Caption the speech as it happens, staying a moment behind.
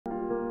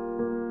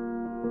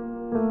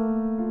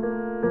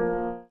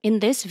In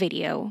this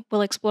video,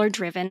 we'll explore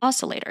driven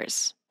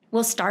oscillators.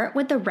 We'll start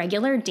with the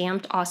regular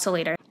damped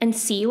oscillator and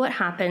see what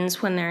happens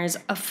when there's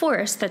a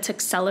force that's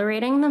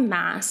accelerating the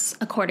mass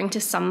according to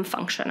some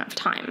function of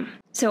time.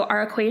 So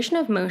our equation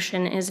of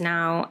motion is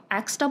now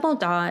x double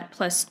dot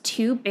plus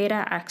 2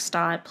 beta x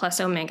dot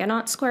plus omega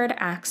naught squared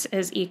x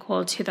is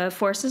equal to the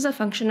force as a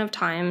function of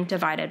time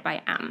divided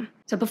by m.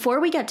 So before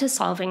we get to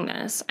solving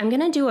this, I'm going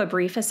to do a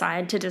brief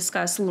aside to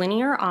discuss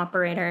linear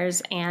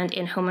operators and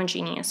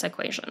inhomogeneous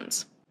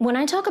equations. When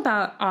I talk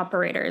about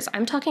operators,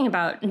 I'm talking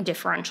about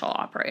differential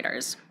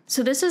operators.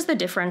 So this is the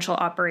differential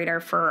operator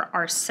for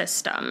our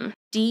system.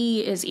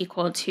 D is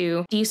equal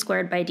to d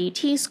squared by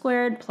dt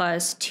squared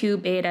plus 2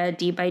 beta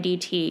d by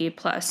dt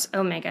plus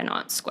omega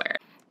naught squared.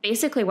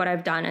 Basically what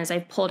I've done is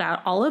I've pulled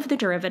out all of the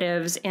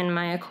derivatives in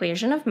my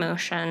equation of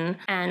motion,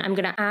 and I'm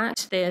going to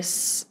act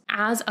this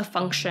as a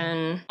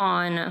function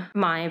on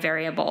my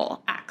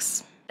variable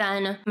x.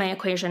 Then my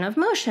equation of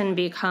motion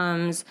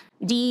becomes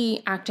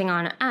d acting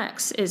on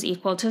x is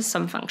equal to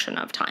some function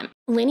of time.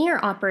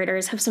 Linear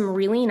operators have some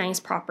really nice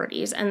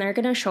properties, and they're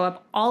going to show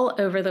up all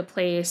over the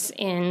place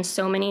in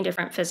so many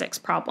different physics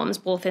problems,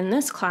 both in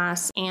this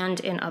class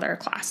and in other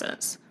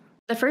classes.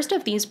 The first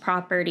of these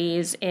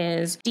properties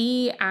is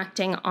d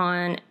acting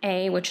on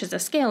a, which is a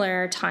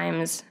scalar,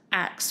 times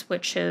x,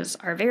 which is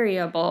our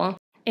variable,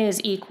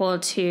 is equal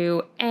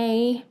to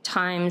a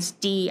times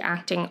d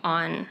acting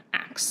on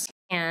x.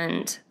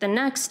 And the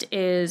next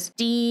is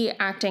d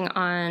acting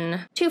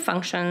on two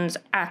functions,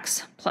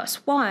 x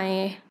plus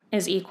y,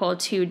 is equal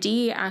to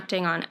d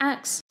acting on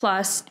x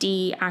plus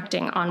d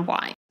acting on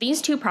y.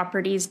 These two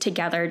properties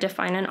together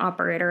define an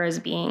operator as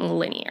being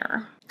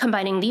linear.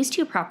 Combining these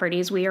two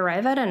properties, we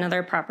arrive at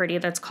another property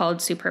that's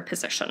called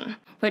superposition,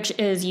 which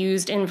is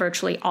used in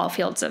virtually all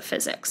fields of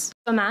physics.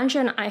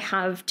 Imagine I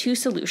have two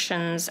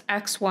solutions,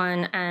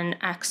 x1 and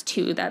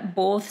x2, that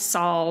both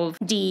solve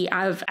d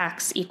of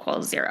x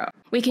equals 0.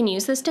 We can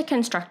use this to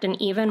construct an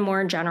even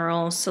more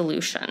general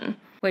solution,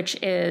 which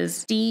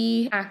is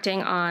d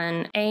acting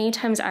on a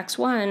times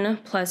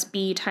x1 plus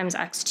b times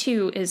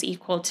x2 is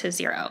equal to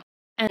 0.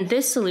 And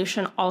this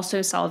solution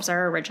also solves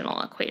our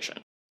original equation.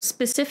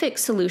 Specific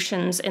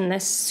solutions in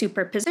this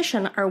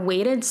superposition are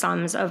weighted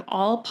sums of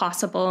all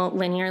possible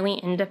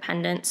linearly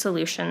independent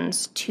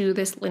solutions to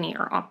this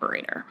linear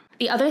operator.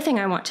 The other thing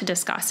I want to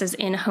discuss is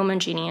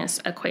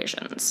inhomogeneous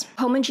equations.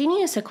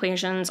 Homogeneous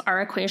equations are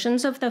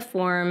equations of the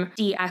form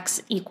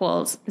dx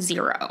equals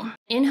 0.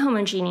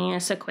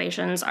 Inhomogeneous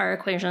equations are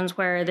equations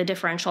where the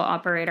differential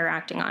operator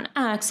acting on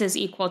x is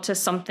equal to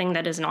something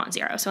that is not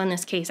 0, so in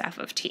this case f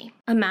of t.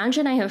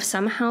 Imagine I have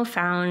somehow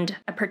found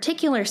a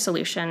particular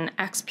solution,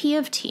 xp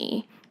of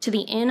t, to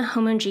the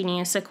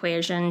inhomogeneous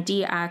equation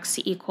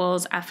dx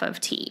equals f of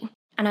t.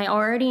 And I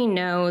already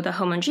know the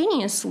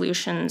homogeneous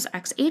solutions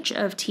xh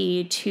of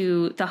t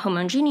to the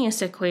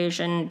homogeneous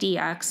equation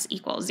dx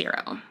equals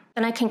 0.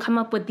 Then I can come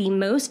up with the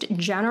most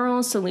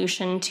general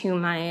solution to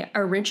my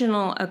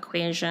original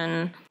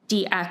equation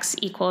dx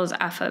equals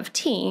f of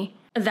t.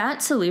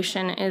 That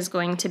solution is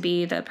going to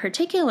be the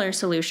particular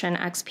solution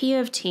xp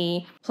of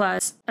t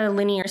plus a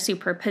linear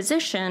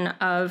superposition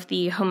of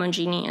the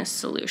homogeneous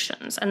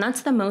solutions. And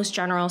that's the most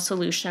general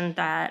solution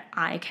that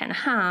I can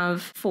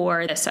have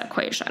for this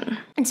equation.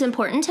 It's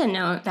important to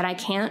note that I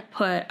can't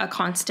put a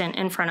constant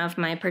in front of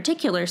my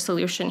particular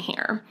solution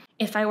here.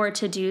 If I were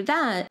to do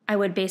that, I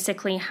would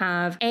basically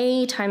have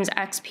a times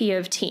xp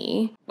of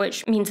t,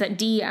 which means that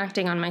d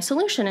acting on my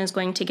solution is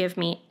going to give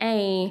me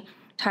a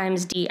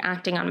times d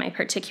acting on my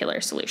particular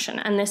solution.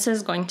 And this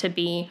is going to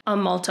be a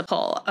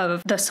multiple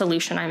of the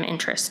solution I'm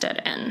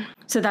interested in.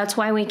 So that's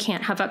why we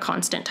can't have a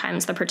constant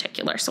times the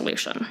particular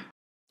solution.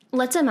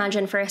 Let's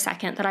imagine for a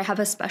second that I have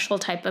a special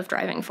type of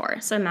driving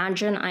force.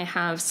 Imagine I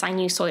have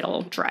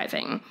sinusoidal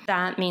driving.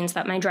 That means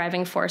that my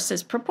driving force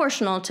is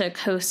proportional to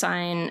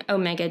cosine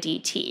omega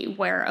dt,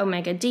 where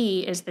omega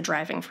d is the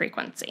driving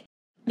frequency.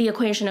 The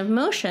equation of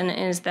motion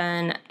is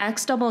then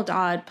x double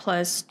dot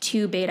plus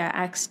 2 beta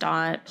x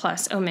dot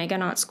plus omega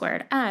naught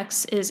squared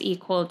x is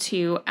equal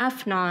to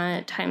f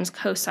naught times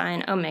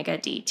cosine omega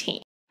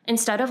dt.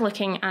 Instead of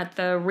looking at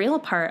the real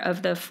part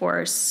of the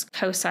force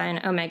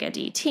cosine omega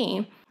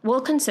dt,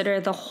 we'll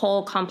consider the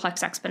whole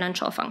complex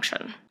exponential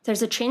function.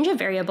 There's a change of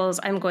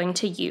variables I'm going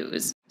to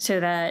use so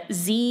that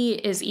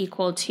z is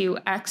equal to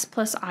x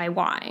plus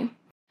iy.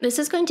 This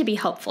is going to be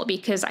helpful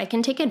because I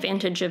can take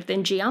advantage of the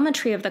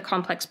geometry of the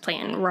complex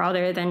plane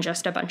rather than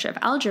just a bunch of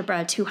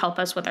algebra to help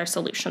us with our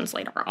solutions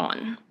later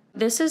on.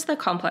 This is the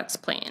complex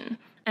plane,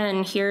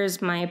 and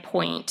here's my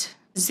point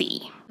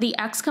z. The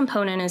x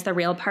component is the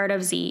real part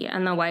of z,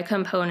 and the y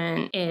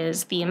component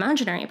is the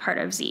imaginary part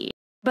of z.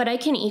 But I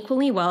can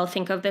equally well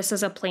think of this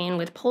as a plane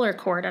with polar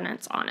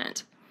coordinates on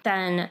it.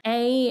 Then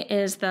a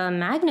is the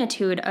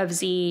magnitude of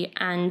z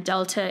and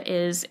delta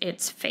is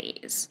its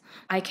phase.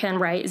 I can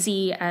write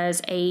z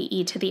as a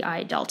e to the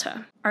I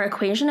delta. Our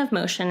equation of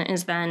motion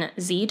is then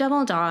z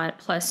double dot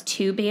plus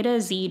 2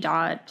 beta z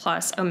dot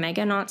plus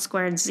omega naught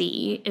squared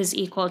z is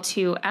equal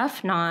to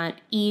f naught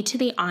e to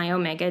the I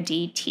omega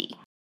dt.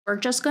 We're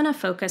just going to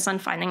focus on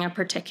finding a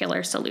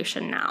particular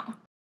solution now.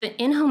 The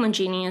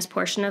inhomogeneous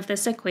portion of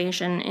this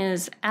equation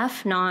is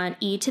f naught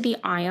e to the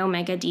I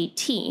omega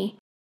dt.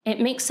 It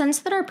makes sense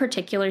that our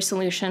particular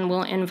solution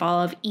will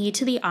involve e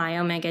to the I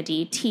omega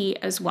dt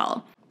as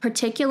well,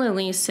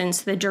 particularly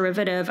since the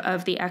derivative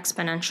of the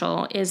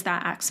exponential is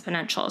that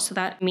exponential, so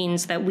that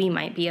means that we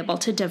might be able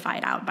to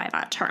divide out by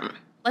that term.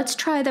 Let's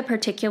try the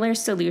particular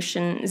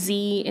solution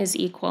z is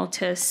equal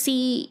to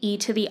c e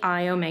to the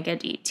I omega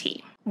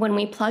dt. When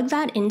we plug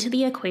that into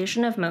the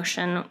equation of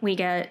motion, we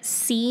get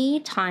c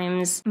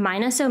times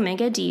minus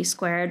omega d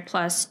squared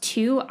plus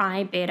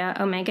 2I beta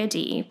omega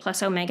d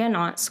plus omega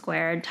naught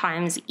squared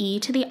times e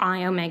to the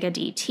I omega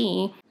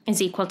dt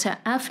is equal to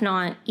f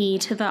naught e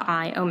to the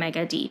I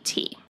omega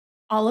dt.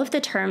 All of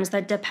the terms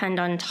that depend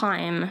on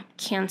time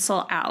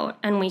cancel out,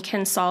 and we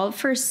can solve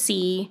for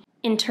c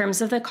in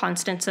terms of the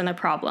constants in the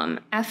problem,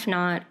 f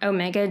naught,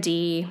 omega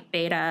d,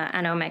 beta,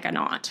 and omega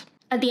naught.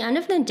 At the end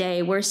of the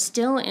day, we're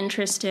still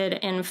interested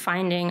in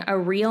finding a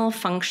real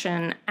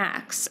function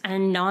x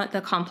and not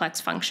the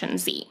complex function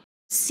z.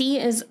 C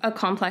is a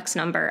complex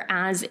number,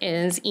 as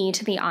is e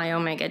to the I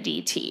omega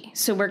dt,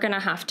 so we're going to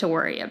have to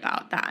worry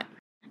about that.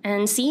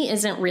 And c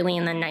isn't really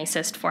in the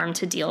nicest form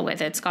to deal with.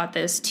 It's got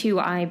this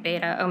 2I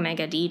beta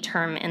omega d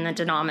term in the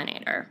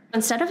denominator.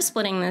 Instead of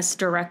splitting this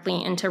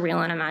directly into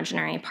real and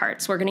imaginary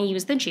parts, we're going to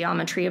use the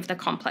geometry of the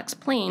complex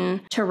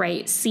plane to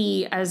write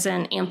c as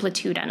an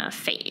amplitude and a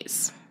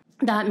phase.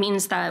 That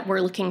means that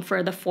we're looking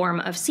for the form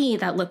of c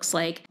that looks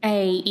like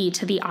a e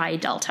to the I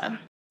delta.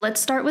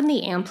 Let's start with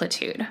the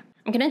amplitude.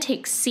 I'm going to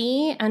take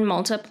c and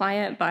multiply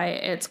it by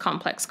its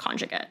complex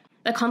conjugate.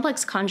 The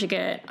complex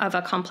conjugate of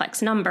a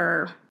complex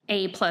number,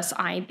 a plus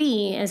ib,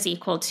 is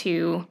equal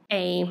to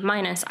a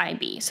minus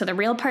ib. So the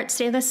real parts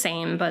stay the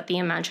same, but the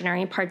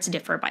imaginary parts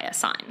differ by a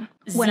sign.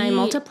 When I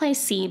multiply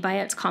c by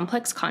its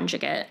complex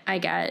conjugate, I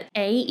get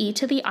a e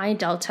to the I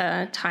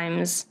delta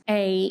times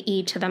a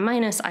e to the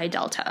minus I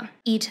delta.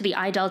 E to the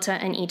I delta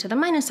and e to the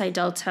minus I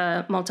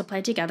delta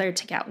multiply together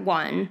to get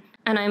 1,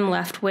 and I'm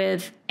left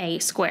with a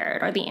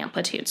squared, or the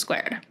amplitude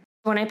squared.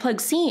 When I plug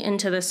c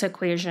into this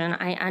equation,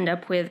 I end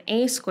up with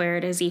a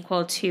squared is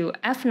equal to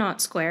f naught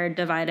squared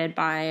divided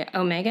by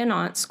omega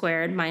naught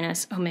squared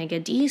minus omega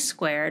d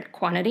squared,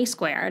 quantity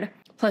squared,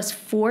 plus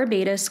 4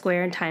 beta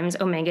squared times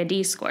omega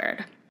d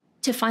squared.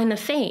 To find the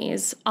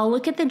phase, I'll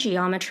look at the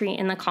geometry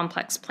in the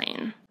complex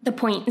plane. The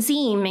point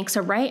z makes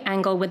a right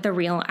angle with the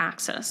real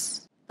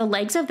axis. The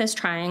legs of this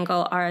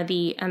triangle are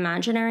the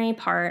imaginary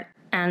part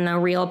and the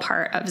real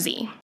part of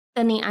z.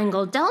 Then the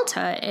angle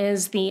delta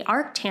is the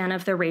arctan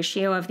of the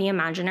ratio of the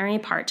imaginary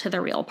part to the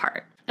real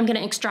part. I'm going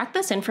to extract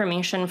this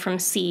information from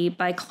c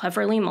by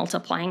cleverly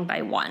multiplying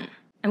by 1.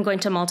 I'm going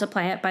to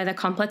multiply it by the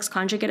complex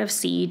conjugate of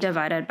c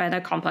divided by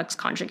the complex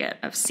conjugate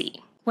of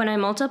c. When I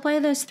multiply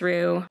this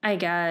through, I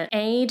get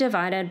a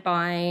divided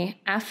by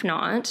f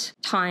naught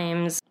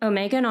times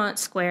omega naught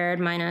squared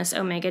minus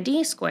omega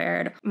d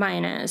squared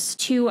minus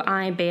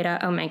 2I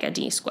beta omega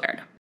d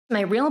squared.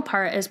 My real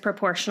part is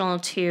proportional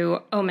to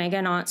omega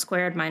naught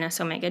squared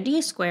minus omega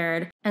d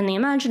squared, and the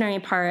imaginary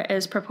part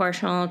is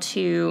proportional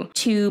to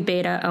 2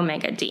 beta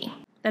omega d.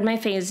 Then my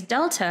phase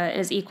delta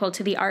is equal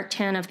to the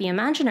arctan of the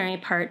imaginary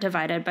part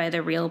divided by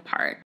the real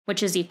part,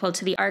 which is equal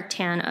to the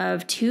arctan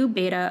of 2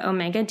 beta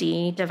omega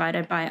d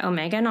divided by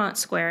omega naught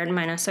squared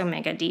minus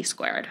omega d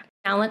squared.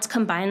 Now let's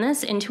combine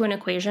this into an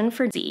equation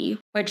for z,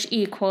 which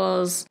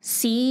equals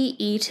c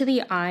e to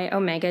the I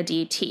omega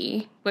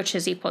dt, which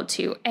is equal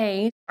to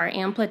a, our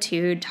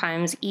amplitude,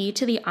 times e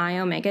to the I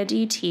omega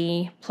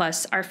dt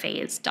plus our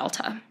phase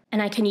delta.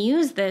 And I can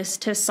use this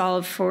to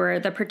solve for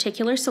the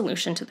particular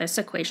solution to this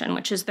equation,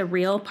 which is the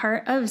real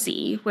part of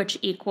z, which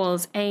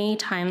equals a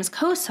times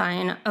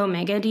cosine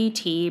omega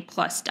dt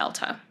plus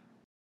delta.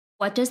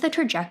 What does the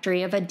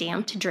trajectory of a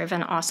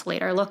damped-driven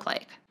oscillator look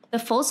like? The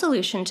full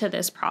solution to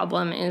this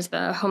problem is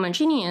the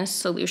homogeneous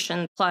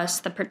solution plus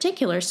the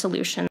particular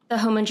solution. The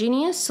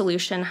homogeneous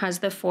solution has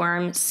the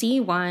form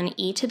c1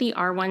 e to the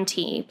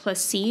r1t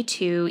plus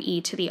c2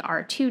 e to the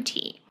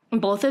r2t.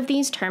 Both of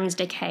these terms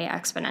decay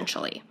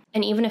exponentially.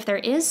 And even if there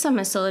is some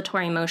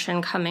oscillatory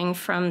motion coming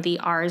from the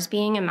r's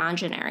being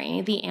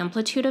imaginary, the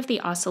amplitude of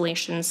the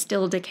oscillation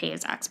still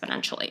decays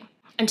exponentially.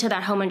 And to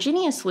that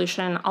homogeneous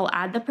solution, I'll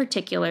add the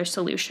particular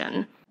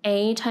solution,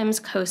 a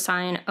times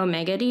cosine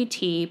omega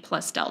dt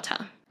plus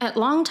delta. At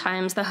long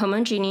times, the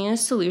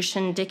homogeneous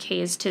solution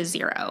decays to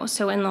 0,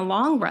 so in the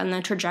long run,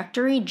 the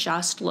trajectory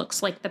just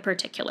looks like the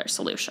particular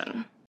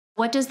solution.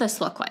 What does this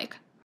look like?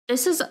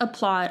 This is a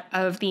plot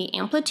of the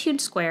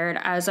amplitude squared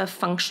as a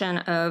function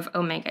of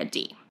omega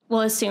d.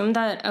 We'll assume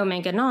that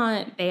omega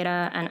naught,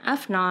 beta, and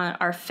f naught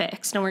are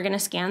fixed, and we're going to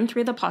scan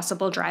through the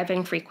possible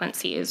driving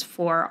frequencies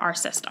for our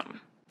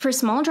system. For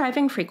small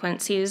driving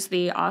frequencies,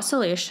 the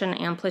oscillation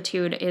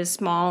amplitude is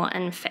small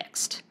and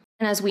fixed.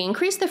 And as we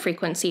increase the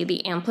frequency,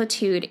 the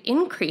amplitude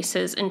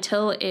increases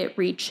until it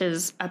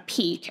reaches a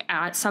peak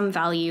at some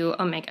value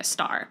omega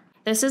star.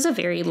 This is a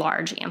very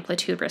large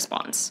amplitude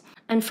response.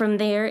 And from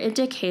there, it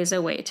decays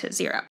away to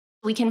 0.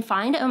 We can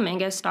find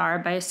omega star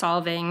by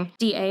solving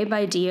dA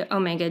by d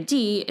omega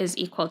d is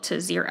equal to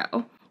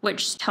 0,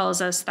 which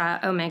tells us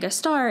that omega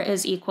star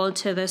is equal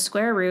to the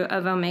square root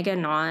of omega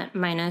naught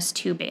minus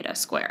 2 beta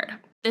squared.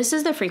 This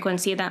is the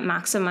frequency that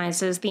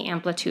maximizes the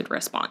amplitude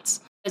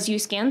response. As you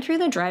scan through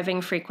the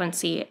driving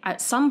frequency,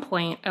 at some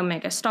point,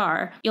 omega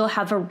star, you'll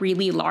have a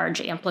really large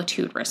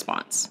amplitude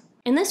response.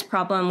 In this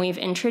problem, we've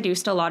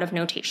introduced a lot of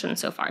notation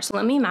so far, so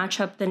let me match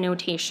up the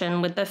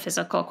notation with the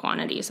physical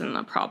quantities in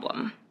the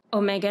problem.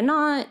 Omega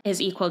naught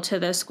is equal to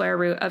the square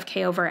root of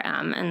k over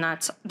m, and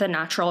that's the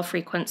natural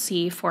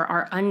frequency for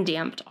our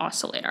undamped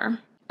oscillator.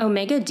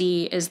 Omega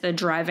d is the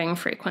driving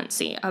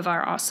frequency of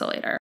our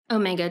oscillator.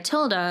 Omega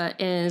tilde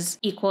is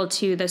equal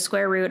to the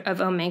square root of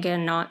omega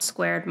naught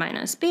squared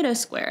minus beta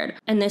squared,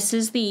 and this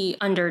is the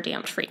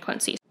underdamped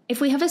frequency.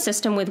 If we have a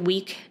system with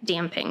weak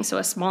damping, so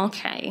a small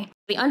k,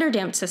 the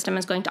underdamped system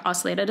is going to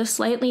oscillate at a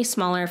slightly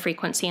smaller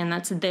frequency, and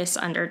that's this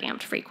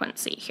underdamped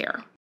frequency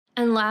here.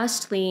 And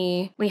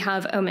lastly, we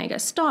have omega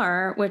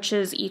star, which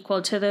is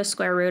equal to the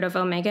square root of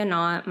omega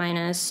naught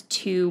minus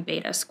 2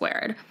 beta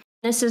squared.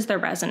 This is the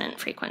resonant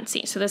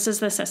frequency. So this is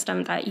the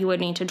system that you would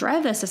need to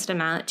drive the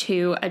system at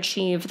to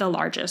achieve the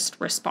largest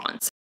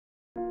response.